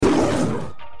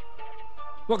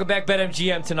Welcome back,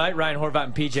 BetMGM tonight. Ryan Horvat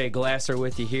and PJ Glasser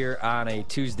with you here on a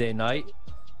Tuesday night.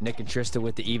 Nick and Trista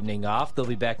with the evening off. They'll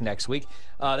be back next week.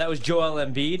 That was Joel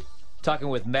Embiid talking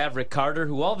with Maverick Carter,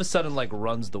 who all of a sudden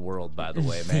runs the world, by the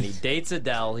way, man. He dates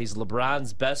Adele. He's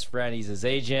LeBron's best friend. He's his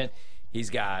agent. He's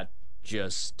got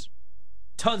just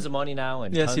tons of money now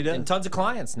and, and tons of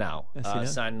clients now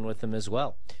signing with him as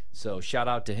well. So shout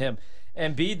out to him.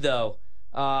 Embiid, though,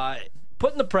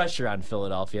 putting the pressure on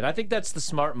Philadelphia, and I think that's the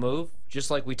smart move. Just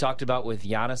like we talked about with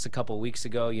Giannis a couple weeks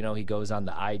ago, he goes on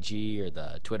the IG or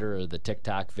the Twitter or the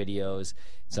TikTok videos.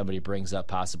 Somebody brings up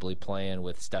possibly playing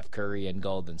with Steph Curry in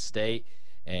Golden State,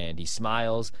 and he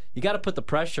smiles. You got to put the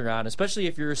pressure on, especially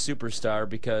if you're a superstar,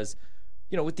 because,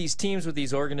 with these teams, with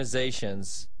these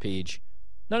organizations, Peach,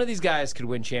 none of these guys could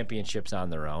win championships on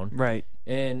their own. Right.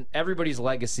 And everybody's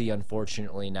legacy,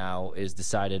 unfortunately, now is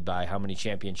decided by how many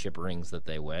championship rings that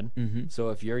they win. Mm-hmm. So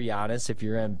if you're Giannis, if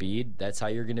you're Embiid, that's how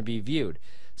you're going to be viewed.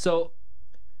 So,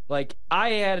 I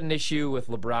had an issue with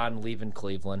LeBron leaving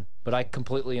Cleveland, but I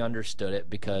completely understood it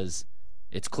because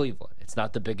it's Cleveland. It's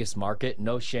not the biggest market.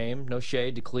 No shame, no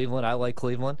shade to Cleveland. I like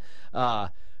Cleveland.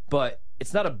 But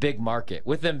it's not a big market.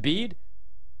 With Embiid,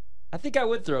 I think I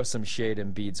would throw some shade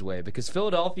Embiid's way because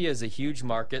Philadelphia is a huge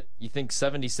market. You think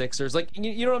 76ers,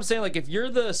 you know what I'm saying? If you're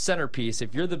the centerpiece,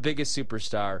 if you're the biggest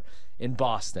superstar in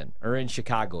Boston or in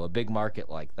Chicago, a big market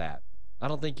like that, I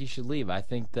don't think you should leave. I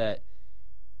think that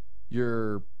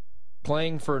you're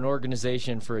playing for an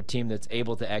organization, for a team that's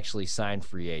able to actually sign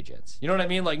free agents. You know what I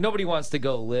mean? Nobody wants to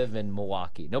go live in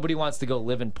Milwaukee. Nobody wants to go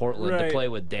live in Portland to play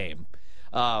with Dame.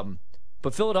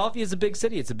 But Philadelphia is a big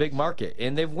city. It's a big market.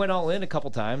 And they've went all in a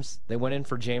couple times. They went in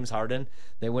for James Harden.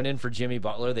 They went in for Jimmy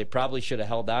Butler. They probably should have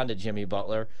held on to Jimmy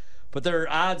Butler. But there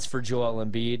are odds for Joel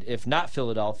Embiid. If not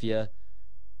Philadelphia,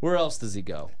 where else does he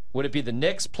go? Would it be the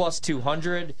Knicks plus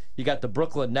 200? You got the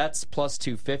Brooklyn Nets plus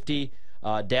 250.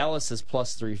 Dallas is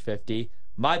plus 350.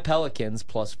 My Pelicans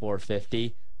plus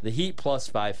 450. The Heat plus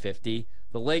 550.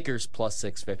 The Lakers plus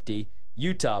 650.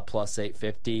 Utah plus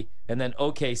 850, and then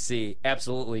OKC,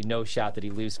 absolutely no shot that he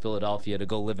leaves Philadelphia to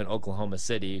go live in Oklahoma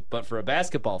City. But for a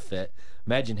basketball fit,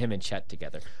 imagine him and Chet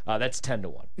together. That's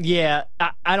 10-1. Yeah,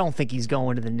 I don't think he's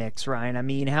going to the Knicks, Ryan. I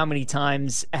mean, how many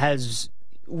times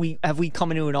we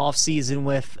come into an offseason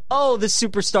with, this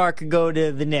superstar could go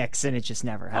to the Knicks, and it just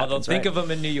never happens. Although think of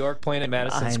them in New York playing at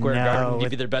Madison Square Garden,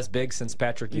 give you their best big since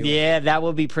Patrick Ewing. Yeah, that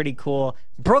would be pretty cool.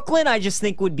 Brooklyn, I just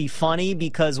think would be funny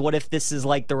because what if this is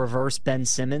like the reverse Ben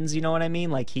Simmons, you know what I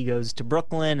mean? He goes to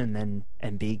Brooklyn and then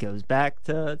Embiid goes back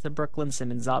to Brooklyn.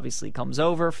 Simmons obviously comes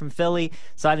over from Philly,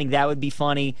 so I think that would be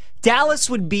funny. Dallas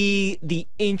would be the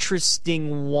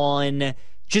interesting one.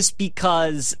 Just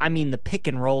because, the pick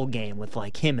and roll game with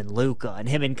him and Luka and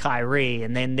him and Kyrie,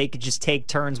 and then they could just take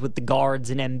turns with the guards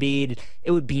and Embiid,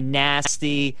 it would be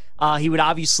nasty. He would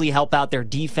obviously help out their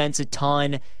defense a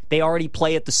ton. They already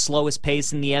play at the slowest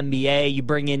pace in the NBA. You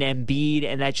bring in Embiid,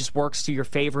 and that just works to your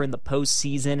favor in the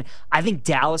postseason. I think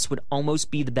Dallas would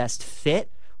almost be the best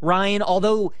fit, Ryan,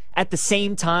 although at the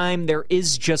same time, there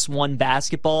is just one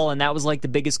basketball, and that was the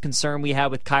biggest concern we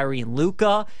had with Kyrie and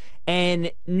Luka.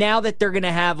 And now that they're going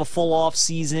to have a full off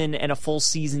season and a full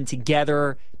season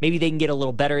together, maybe they can get a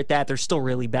little better at that. They're still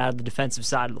really bad on the defensive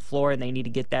side of the floor, and they need to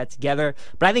get that together.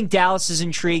 But I think Dallas is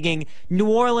intriguing. New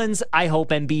Orleans, I hope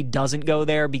Embiid doesn't go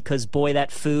there because, boy,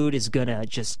 that food is going to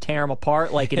just tear him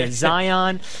apart like it is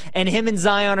Zion. And him and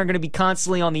Zion are going to be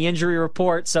constantly on the injury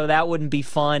report, so that wouldn't be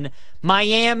fun.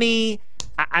 Miami,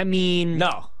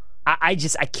 no. I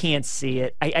can't see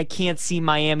it. I can't see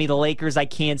Miami, the Lakers. I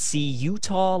can't see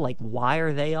Utah. Why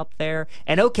are they up there?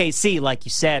 And OKC, like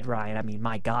you said, Ryan,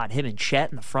 my God, him and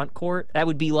Chet in the front court, that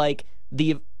would be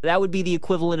the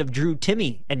equivalent of Drew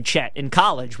Timme and Chet in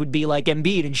college, would be like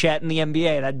Embiid and Chet in the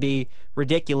NBA. That'd be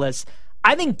ridiculous.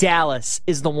 I think Dallas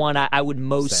is the one I would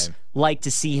most like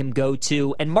to see him go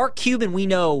to. And Mark Cuban, we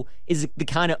know, is the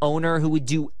kind of owner who would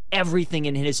do everything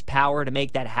in his power to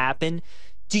make that happen.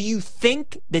 Do you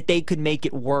think that they could make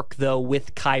it work, though,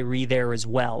 with Kyrie there as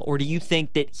well? Or do you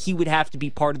think that he would have to be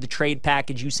part of the trade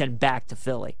package you send back to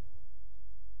Philly?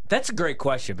 That's a great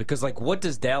question because, what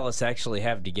does Dallas actually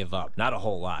have to give up? Not a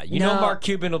whole lot. You know Mark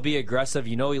Cuban will be aggressive.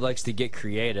 You know he likes to get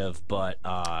creative. But,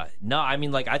 no,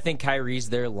 I think Kyrie's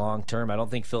there long-term. I don't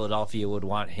think Philadelphia would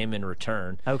want him in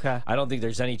return. Okay. I don't think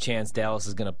there's any chance Dallas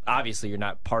is going to – obviously, you're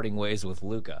not parting ways with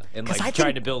Luka and,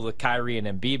 trying to build with Kyrie and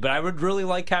Embiid. But I would really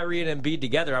like Kyrie and Embiid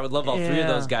together. I would love all three of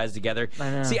those guys together.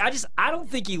 See, I don't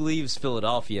think he leaves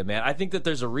Philadelphia, man. I think that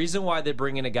there's a reason why they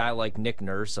bring in a guy like Nick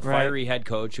Nurse, a fiery head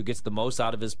coach who gets the most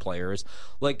out of his players.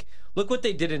 look what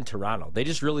they did in Toronto. They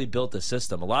just really built a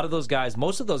system. A lot of those guys,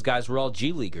 most of those guys were all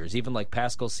G Leaguers, even like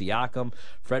Pascal Siakam,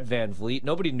 Fred VanVleet.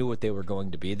 Nobody knew what they were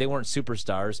going to be. They weren't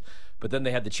superstars, but then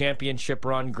they had the championship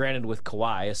run, granted with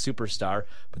Kawhi, a superstar,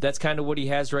 but that's kind of what he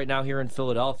has right now here in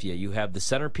Philadelphia. You have the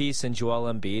centerpiece in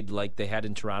Joel Embiid like they had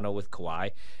in Toronto with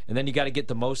Kawhi, and then you got to get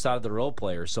the most out of the role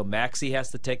players. So Maxey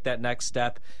has to take that next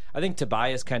step. I think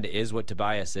Tobias kind of is what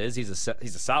Tobias is. He's a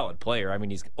solid player. I mean,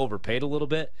 he's overpaid a little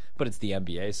bit, but it's the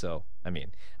NBA, so I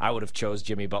mean, I would have chose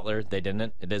Jimmy Butler. They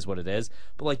didn't. It is what it is.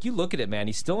 But like, you look at it, man,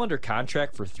 he's still under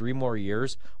contract for 3 more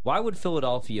years. Why would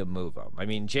Philadelphia move him? I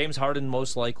mean, James Harden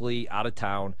most likely out of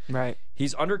town. Right.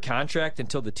 He's under contract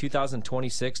until the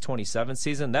 2026-27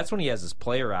 season. That's when he has his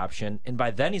player option, and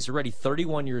by then he's already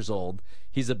 31 years old.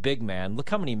 He's a big man. Look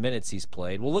how many minutes he's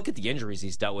played. Well, look at the injuries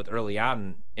he's dealt with early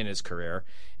on in his career,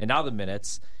 and now the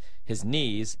minutes, his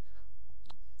knees.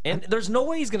 And there's no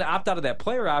way he's going to opt out of that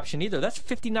player option either. That's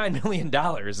 $59 million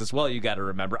as well, you got to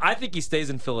remember. I think he stays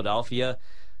in Philadelphia.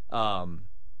 I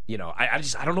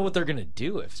don't know what they're going to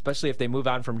do, especially if they move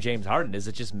on from James Harden. Is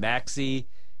it just Maxey,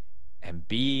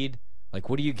 Embiid? Like,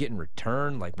 what do you get in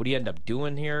return? Like, what do you end up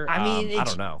doing here? I mean, I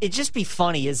don't know. It'd just be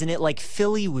funny, isn't it? Like,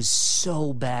 Philly was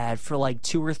so bad for like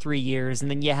 2 or 3 years, and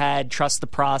then you had trust the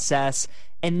process.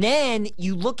 And then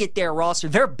you look at their roster.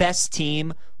 Their best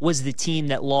team was the team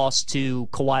that lost to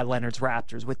Kawhi Leonard's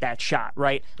Raptors with that shot,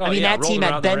 right? Oh, I mean, yeah, that team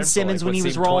had Ben Simmons when he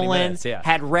was rolling, yeah.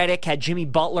 had Redick, had Jimmy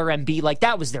Butler, Embiid. Like,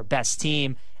 that was their best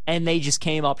team, and they just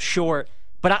came up short.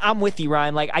 But I'm with you,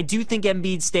 Ryan. Like, I do think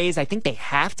Embiid stays. I think they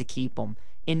have to keep him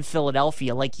in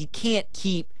Philadelphia. Like, you can't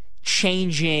keep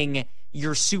changing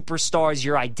your superstars,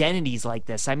 your identities like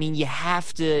this. I mean, you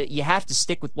have to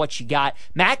stick with what you got.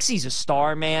 Maxey's a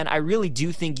star, man. I really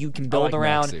do think you can build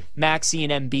around Maxey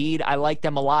and Embiid. I like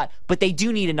them a lot, but they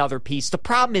do need another piece. The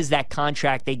problem is that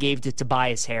contract they gave to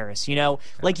Tobias Harris.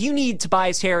 Like, you need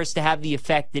Tobias Harris to have the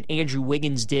effect that Andrew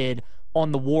Wiggins did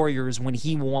on the Warriors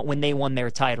when they won their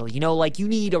title. Like, you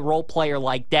need a role player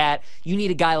like that. You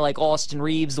need a guy like Austin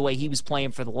Reeves, the way he was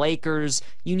playing for the Lakers.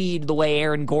 You need the way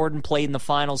Aaron Gordon played in the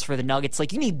finals for the Nuggets.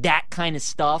 Like, you need that kind of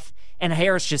stuff, and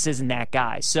Harris just isn't that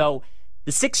guy. So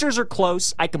the Sixers are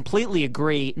close. I completely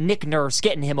agree. Nick Nurse,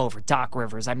 getting him over Doc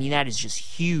Rivers, I mean, that is just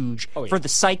huge for the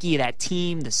psyche of that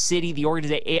team, the city, the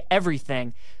organization,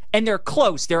 everything. And they're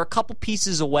close. They're a couple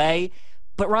pieces away.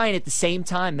 But, Ryan, at the same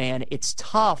time, man, it's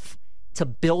tough to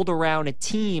build around a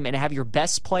team and have your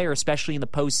best player, especially in the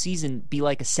postseason, be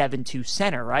like a 7'2"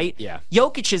 center, right? Yeah.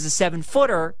 Jokic is a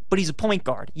 7-footer, but he's a point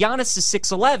guard. Giannis is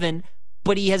 6'11",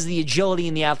 but he has the agility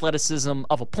and the athleticism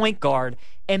of a point guard.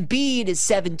 Embiid is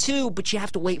 7'2", but you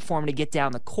have to wait for him to get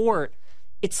down the court.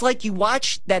 It's like you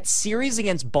watch that series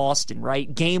against Boston,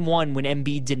 right? Game 1 when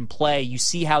Embiid didn't play, you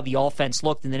see how the offense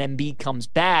looked, and then Embiid comes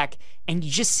back, and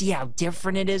you just see how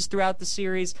different it is throughout the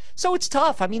series. So it's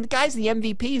tough. I mean, the guy's the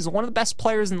MVP. He's one of the best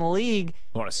players in the league.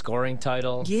 Want a scoring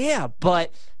title? Yeah,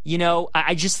 but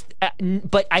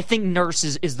but I think Nurse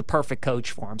is the perfect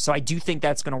coach for him. So I do think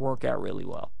that's going to work out really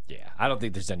well. Yeah, I don't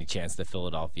think there's any chance that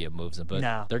Philadelphia moves him, but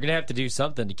no. They're going to have to do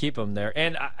something to keep him there.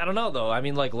 And I don't know, though. I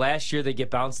mean, like last year they get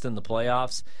bounced in the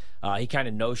playoffs. He kind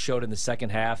of no-showed in the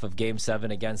second half of Game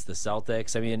 7 against the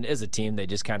Celtics. I mean, as a team, they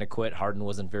just kind of quit. Harden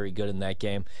wasn't very good in that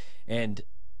game. And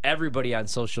everybody on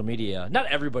social media, not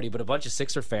everybody, but a bunch of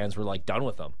Sixer fans were, like, done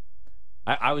with him.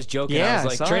 I was joking. Yeah, I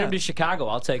was like, trade him to Chicago.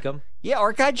 I'll take him. Yeah,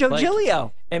 our guy Joe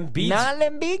Giglio. Embiid's, not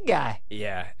an Embiid guy.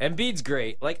 Yeah, Embiid's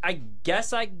great. Like, I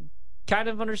guess I kind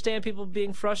of understand people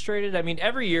being frustrated. I mean,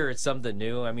 every year it's something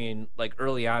new. I mean, like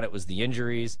early on it was the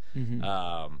injuries.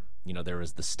 Mm-hmm. There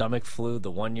was the stomach flu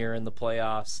the one year in the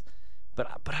playoffs. But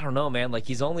I don't know, man. Like,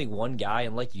 he's only one guy,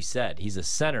 and like you said, he's a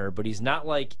center, but he's not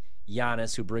like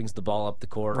Giannis who brings the ball up the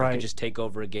court or can just take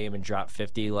over a game and drop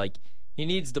 50. Like, he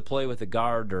needs to play with a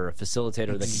guard or a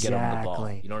facilitator that can get him the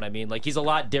ball. You know what I mean? Like, he's a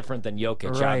lot different than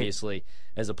Jokic, obviously,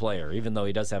 as a player, even though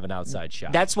he does have an outside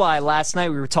shot. That's why last night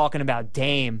we were talking about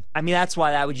Dame. I mean, that's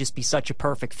why that would just be such a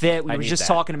perfect fit. We were just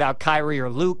talking about Kyrie or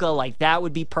Luka. Like, that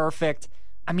would be perfect.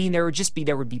 I mean, there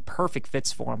would be perfect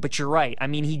fits for him. But you're right. I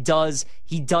mean, he does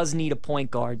need a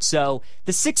point guard. So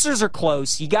the Sixers are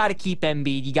close. You got to keep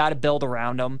Embiid. You got to build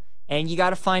around him. And you got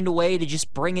to find a way to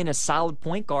just bring in a solid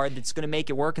point guard that's going to make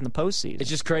it work in the postseason. It's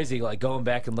just crazy, like going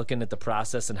back and looking at the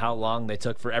process and how long they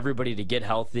took for everybody to get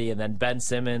healthy, and then Ben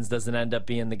Simmons doesn't end up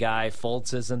being the guy.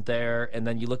 Fultz isn't there, and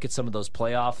then you look at some of those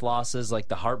playoff losses, like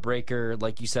the heartbreaker,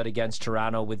 like you said, against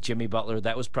Toronto with Jimmy Butler.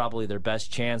 That was probably their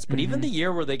best chance. But even the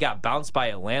year where they got bounced by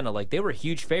Atlanta, like they were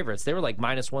huge favorites. They were like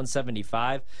minus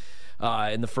 175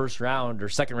 in the first round or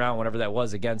second round, whatever that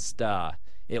was, against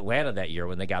Atlanta that year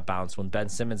when they got bounced, when Ben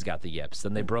Simmons got the yips.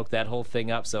 Then they broke that whole thing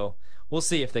up. So we'll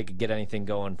see if they could get anything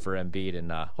going for Embiid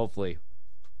and hopefully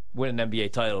win an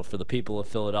NBA title for the people of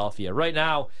Philadelphia. Right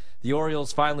now, the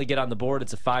Orioles finally get on the board.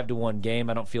 It's a 5-1 game.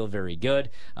 I don't feel very good.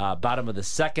 Bottom of the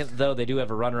second, though, they do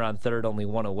have a runner on third, only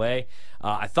one away.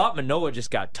 I thought Manoah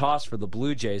just got tossed for the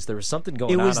Blue Jays. There was something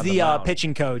going on. It was on the mound.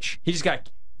 pitching coach. He just got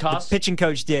tossed. The pitching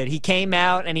coach did. He came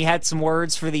out and he had some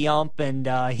words for the ump, and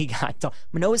he got tossed.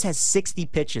 Manoah's has 60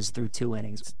 pitches through 2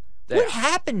 innings. What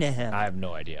happened to him? I have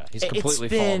no idea. He's completely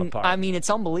fallen apart. I mean, it's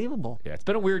unbelievable. Yeah, it's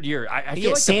been a weird year. I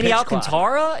feel like Sandy the pitch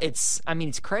Alcantara, it's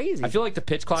crazy. I feel like the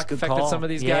pitch clock affected some of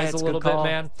these guys a little bit,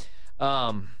 man.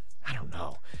 I don't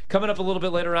know. Coming up a little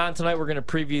bit later on tonight, we're going to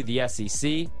preview the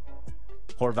SEC.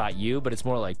 Horvat U, but it's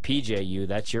more like PJU.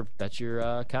 That's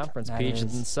your conference, Peach in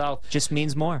the South. Just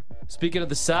means more. Speaking of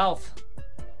the South,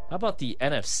 how about the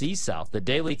NFC South? The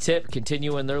Daily Tip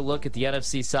continuing their look at the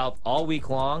NFC South all week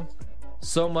long.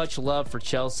 So much love for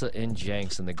Chelsea and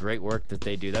Jenks and the great work that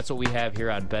they do. That's what we have here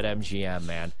on BetMGM,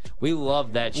 man. We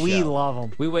love that show. We love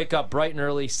them. We wake up bright and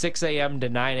early, 6 a.m. to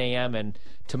 9 a.m., and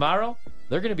tomorrow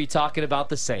they're going to be talking about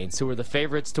the Saints, who are the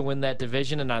favorites to win that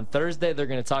division, and on Thursday they're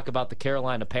going to talk about the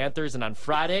Carolina Panthers, and on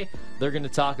Friday they're going to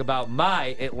talk about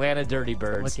my Atlanta Dirty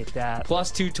Birds. Look at that.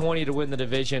 Plus 220 to win the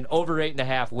division, over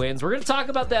 8.5 wins. We're going to talk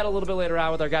about that a little bit later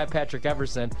on with our guy Patrick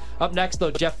Everson. Up next,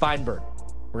 though, Jeff Feinberg.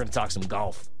 We're going to talk some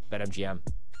golf. BetMGM.